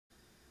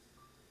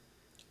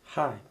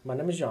Hi, my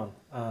name is John,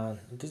 and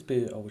in this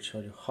video I will show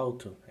you how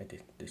to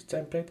edit this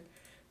template.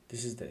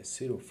 This is the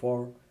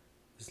 04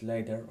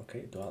 slider,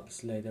 okay, dual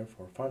slider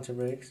for fancy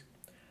breaks.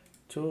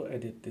 To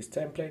edit this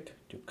template,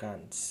 you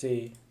can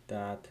see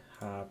that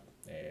have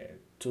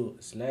two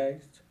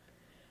slides.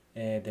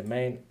 The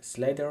main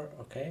slider,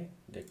 okay,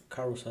 the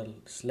carousel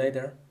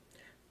slider,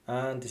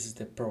 and this is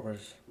the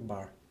progress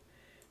bar.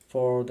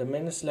 For the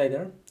main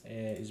slider,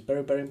 it's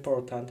very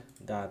important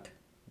that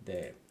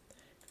the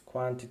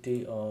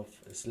quantity of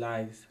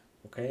slides,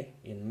 okay,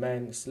 in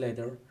main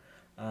slider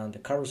and the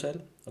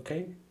carousel,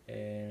 okay,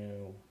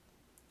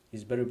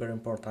 is very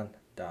important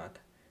that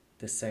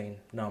the same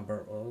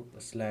number of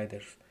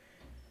sliders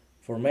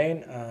for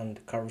main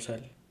and carousel.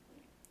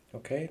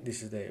 Okay,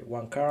 this is the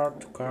one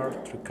card, two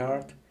card, three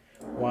card,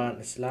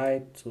 one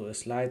slide, two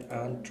slide,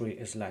 and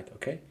three slide.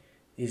 Okay,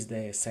 is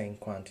the same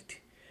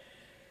quantity.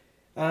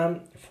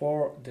 And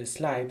for the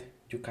slide,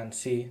 you can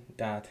see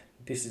that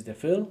this is the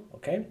fill.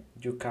 Okay,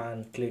 you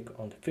can click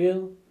on the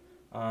fill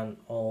and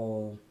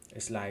all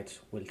slides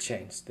will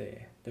change the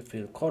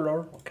fill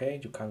color.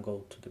 Okay, you can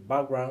go to the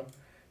background,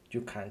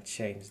 you can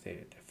change the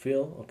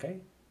fill. Okay,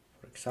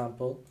 for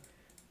example,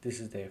 this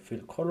is the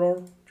fill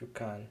color. You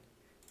can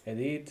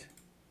edit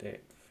the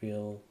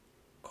fill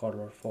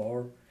color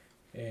for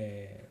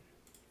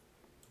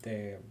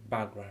the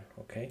background.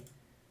 Okay,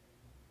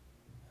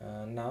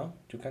 now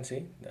you can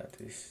see that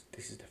this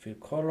is the fill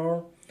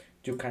color.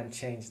 You can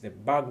change the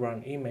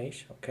background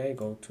image. Okay,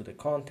 go to the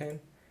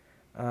content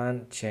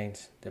and change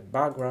the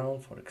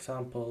background, for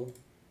example.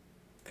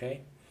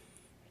 Okay,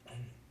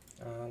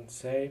 and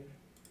save.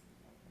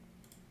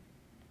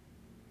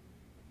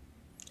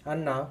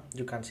 And now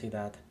you can see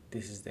that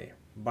this is the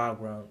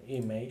background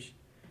image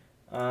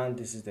and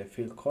this is the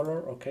fill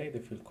color. Okay, the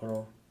fill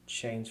color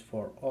changed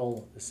for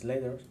all the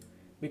sliders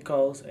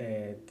because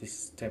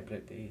this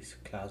template is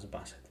class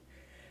based.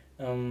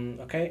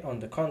 Okay, on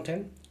the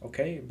content,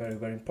 okay,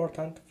 very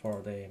important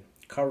for the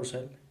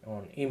carousel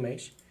on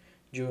image,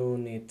 you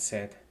need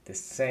set the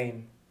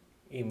same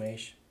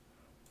image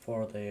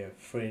for the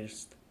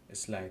first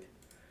slide.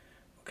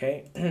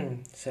 Okay,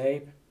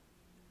 save,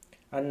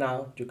 and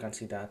now you can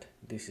see that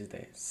this is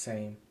the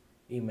same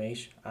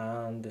image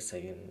and the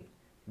same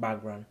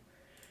background.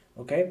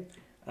 Okay,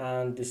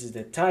 and this is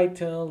the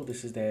title,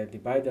 this is the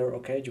divider.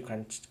 Okay, you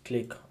can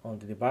click on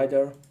the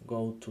divider,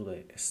 go to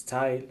the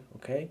style.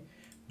 Okay,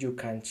 you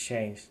can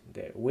change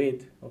the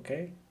width,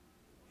 okay,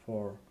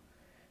 for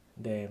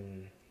the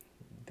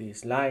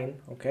this line.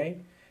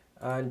 Okay,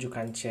 and you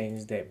can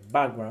change the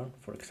background.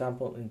 For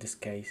example, in this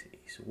case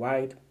is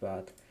white,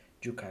 but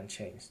you can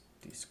change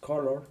this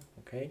color.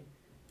 Okay,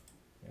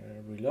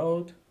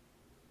 reload,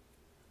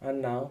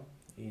 and now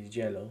is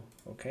yellow.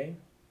 Okay,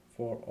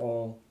 for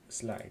all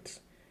slides.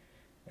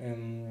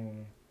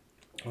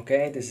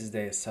 Okay, this is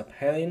the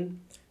subheading.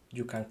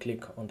 You can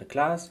click on the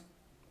class,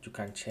 you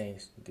can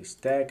change this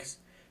text,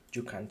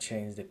 you can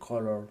change the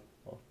color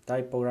of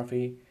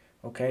typography.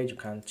 Okay, you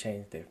can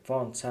change the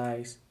font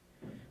size,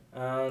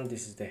 and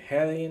this is the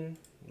heading.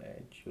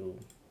 You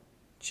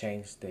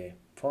change the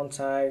font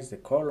size, the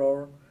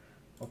color.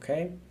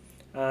 Okay,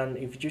 and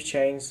if you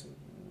change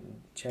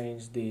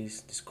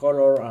this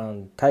color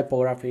and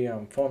typography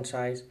and font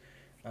size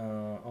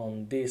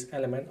on this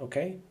element,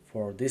 okay,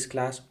 for this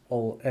class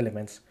all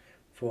elements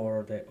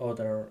for the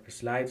other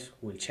slides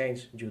will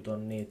change. You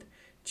don't need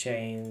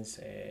change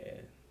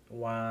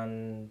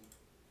one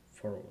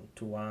for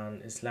to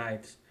one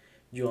slides.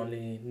 You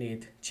only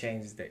need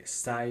change the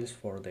styles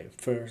for the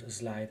first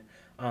slide,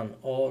 and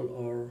all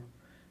or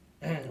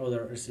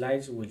other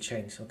slides will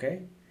change.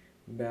 Okay,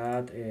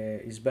 but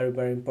it's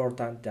very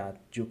important that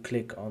you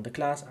click on the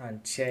class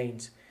and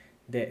change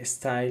the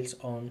styles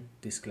on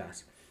this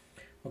class.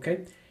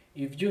 Okay,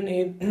 if you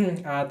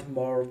need add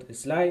more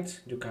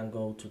slides, you can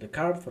go to the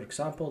card. For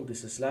example,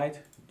 this slide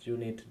you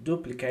need to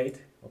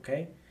duplicate.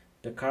 Okay,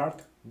 the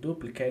card,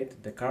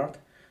 duplicate the card,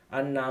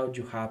 and now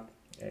you have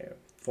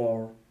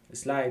 4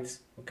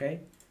 slides.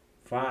 Okay,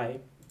 5.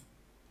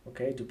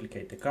 Okay,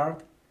 duplicate the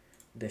card,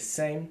 the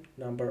same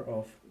number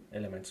of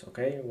elements.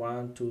 Okay,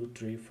 1 2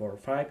 3 4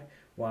 5,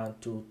 1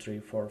 2 3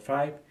 4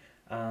 5,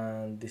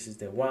 and this is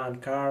the one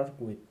card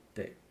with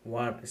the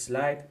one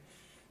slide.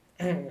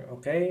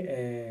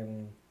 Okay,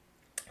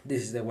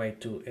 this is the way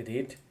to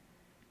edit.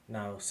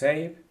 Now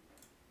save,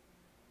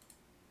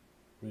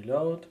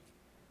 reload,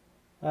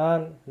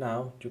 and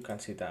now you can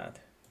see that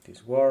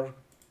this works.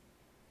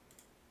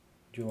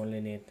 You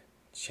only need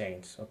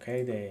change,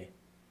 okay,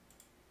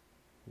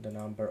 the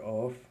number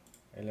of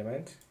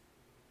elements,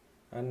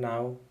 and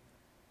now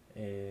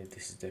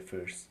this is the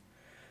first.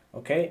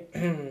 Okay,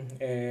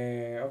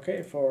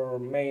 okay, for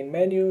main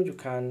menu you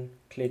can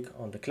click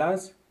on the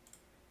class,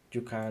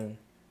 you can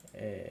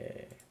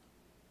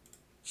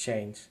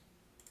change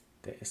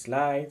the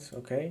slides.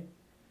 Okay,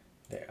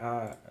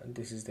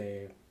 this is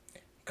the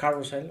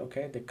carousel.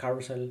 Okay, the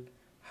carousel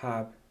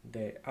have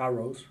the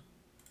arrows.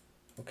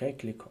 Okay,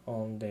 click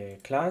on the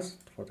class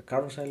for the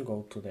carousel,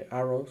 go to the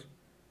arrows,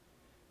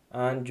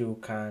 and you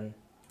can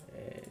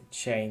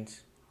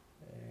change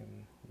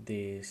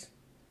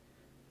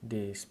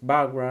this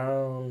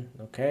background,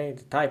 okay,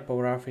 the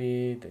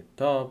typography, the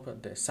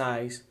top, the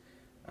size,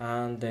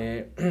 and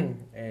the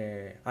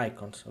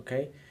icons.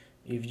 Okay,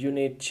 if you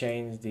need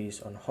change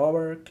this on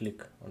hover,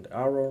 click on the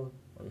arrow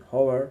on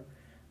hover,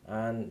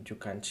 and you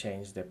can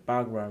change the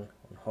background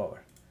on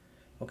hover.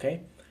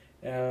 Okay,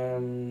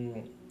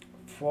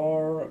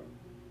 for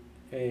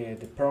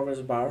the progress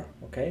bar,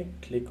 okay,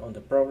 click on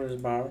the progress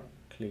bar,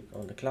 click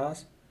on the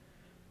class,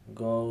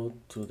 go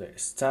to the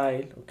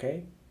style,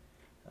 okay,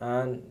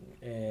 and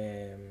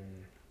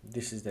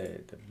this is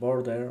the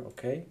border,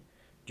 okay.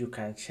 You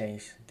can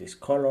change this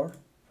color,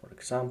 for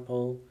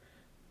example,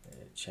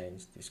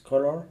 change this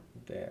color,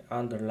 the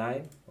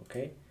underline,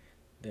 okay,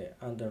 the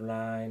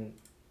underline,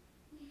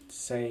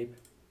 save.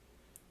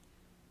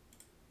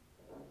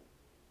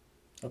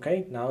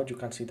 Okay, now you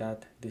can see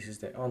that this is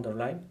the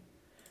underline.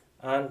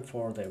 And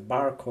for the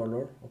bar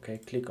color, okay,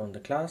 click on the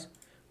class,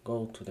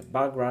 go to the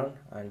background,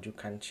 and you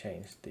can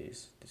change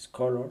this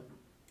color,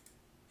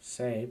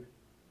 save,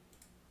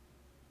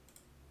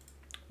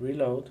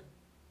 reload,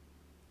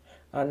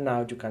 and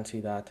now you can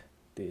see that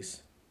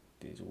this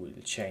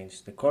will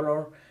change the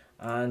color,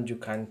 and you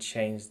can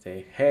change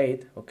the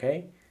height,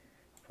 okay,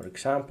 for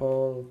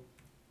example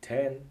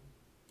 10,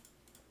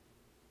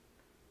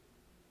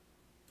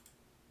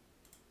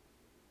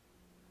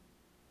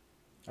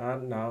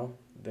 and now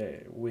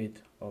the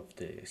width of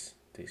this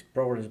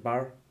progress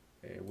bar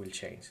will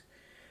change.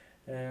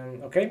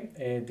 Okay,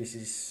 this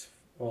is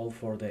all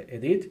for the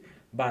edit,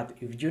 but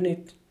if you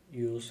need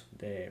use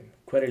the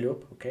query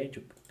loop, okay,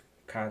 you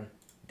can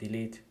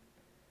delete,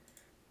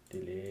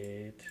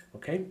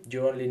 okay,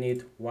 you only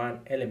need one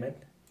element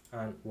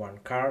and one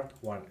card,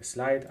 one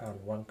slide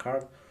and one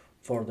card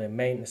for the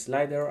main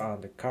slider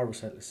and the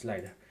carousel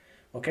slider.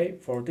 Okay,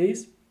 for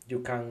this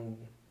you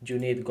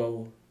need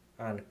go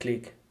and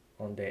click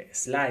on the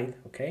slide,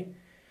 okay,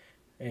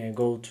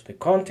 go to the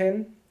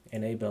content,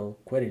 enable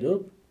query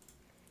loop,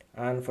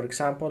 and for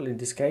example in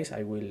this case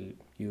I will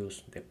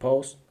use the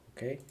post,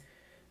 okay,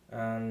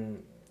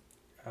 and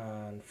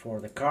for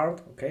the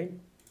card, okay,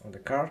 on the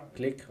card,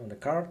 click on the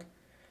card,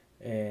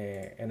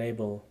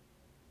 enable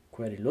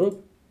query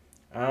loop,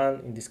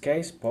 and in this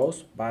case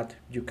post, but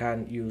you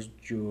can use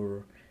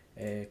your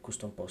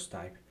custom post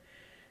type.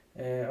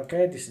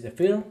 Okay, this is the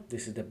field,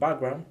 this is the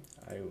background.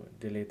 I will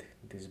delete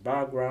this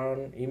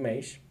background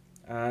image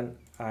and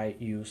I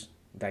use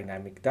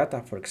dynamic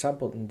data. For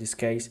example, in this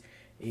case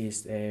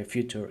is a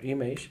future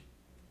image.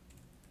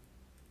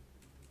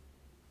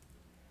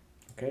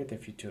 Okay, the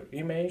future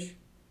image,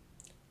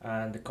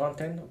 and the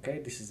content, okay,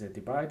 this is the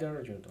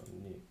divider. You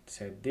don't need to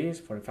set this.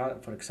 For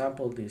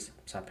example, this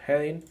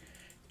subheading,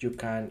 you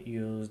can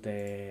use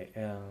the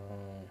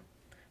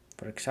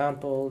for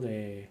example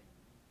the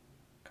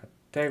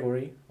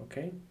category,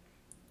 okay,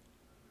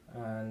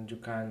 and you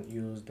can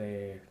use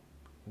the,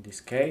 in this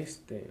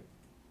case, the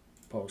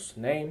post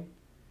name,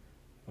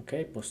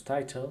 okay, post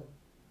title,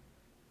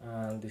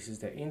 and this is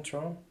the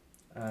intro,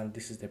 and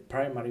this is the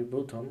primary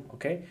button,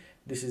 okay,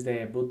 this is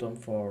the button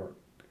for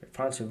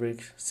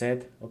Fancybricks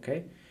set,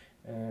 okay.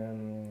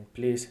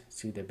 Please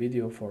see the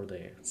video for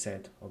the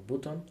set of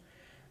button.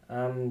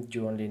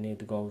 You only need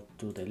to go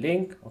to the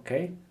link,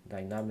 okay,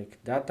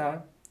 dynamic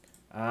data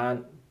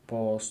and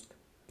post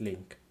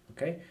link,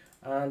 okay,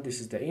 and this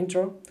is the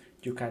intro.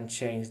 You can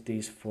change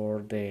this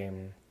for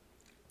the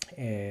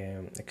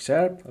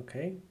excerpt,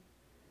 okay,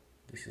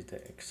 this is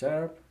the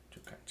excerpt.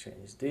 You can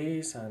change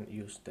this and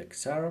use the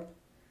excerpt,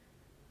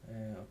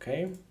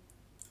 okay,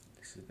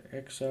 this is the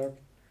excerpt.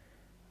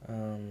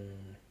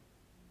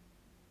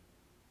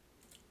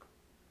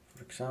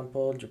 For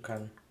example, you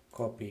can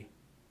copy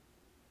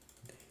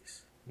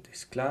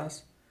this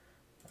class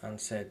and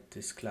set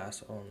this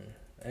class on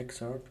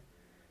excerpt,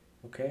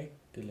 okay,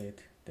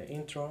 delete the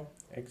intro,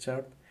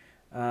 excerpt,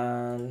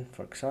 and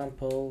for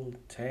example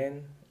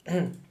 10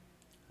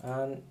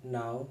 and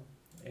now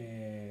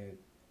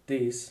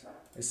this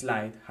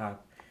slide have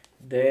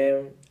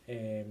the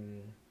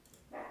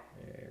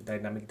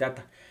dynamic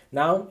data.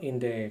 Now in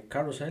the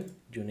carousel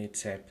you need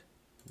set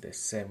the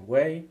same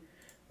way,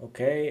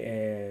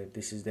 okay.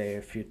 This is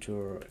the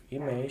future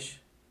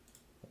image,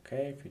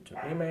 okay, future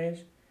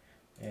image.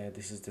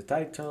 This is the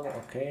title,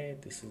 okay,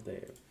 this is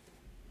the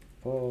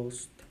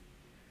post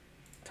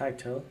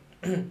title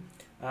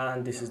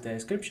and this is the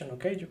description,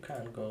 okay. You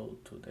can go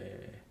to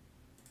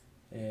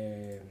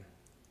the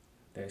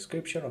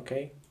description,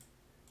 okay,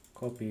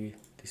 copy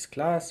this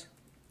class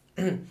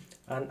and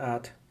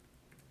add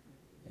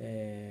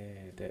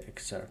the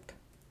excerpt,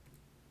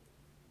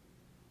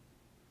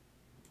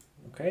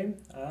 okay.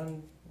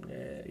 And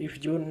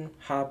if you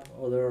have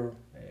other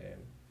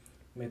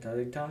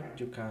metadata,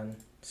 you can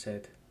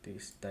set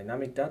this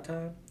dynamic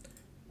data,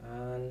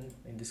 and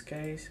in this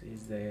case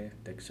is the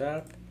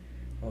excerpt,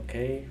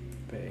 okay,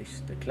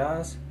 paste the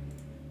class,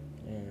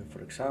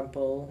 for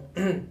example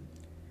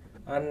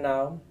and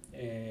now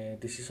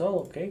this is all,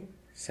 okay,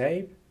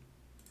 save,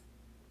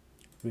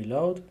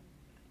 reload,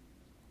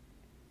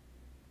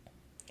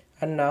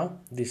 and now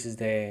this is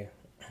the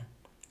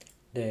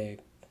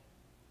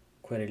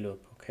query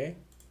loop. Okay,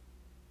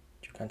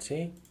 you can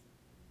see.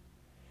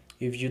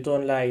 If you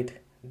don't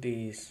like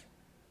this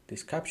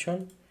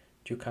caption,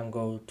 you can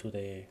go to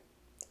the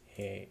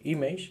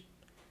image,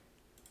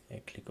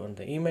 click on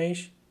the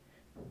image,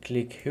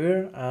 click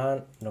here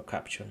and no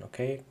caption.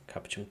 Okay,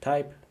 caption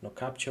type, no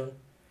caption.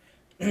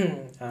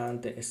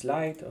 And the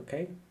slide,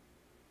 okay,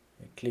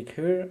 click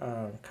here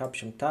and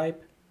caption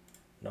type,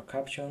 no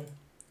caption,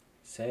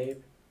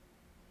 save,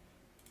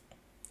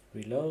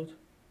 reload,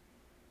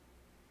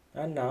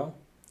 and now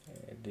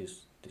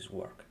this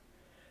work.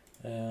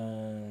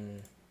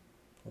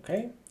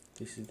 Okay,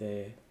 this is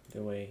the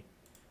way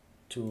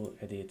to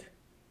edit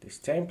this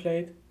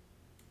template,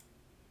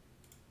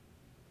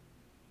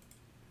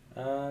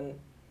 and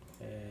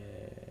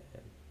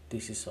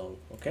this is all.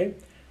 Okay,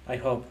 I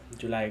hope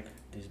you like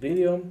this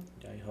video,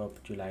 I hope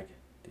you like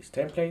this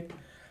template,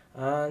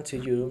 and see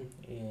you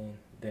in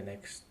the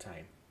next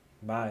time.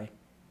 Bye.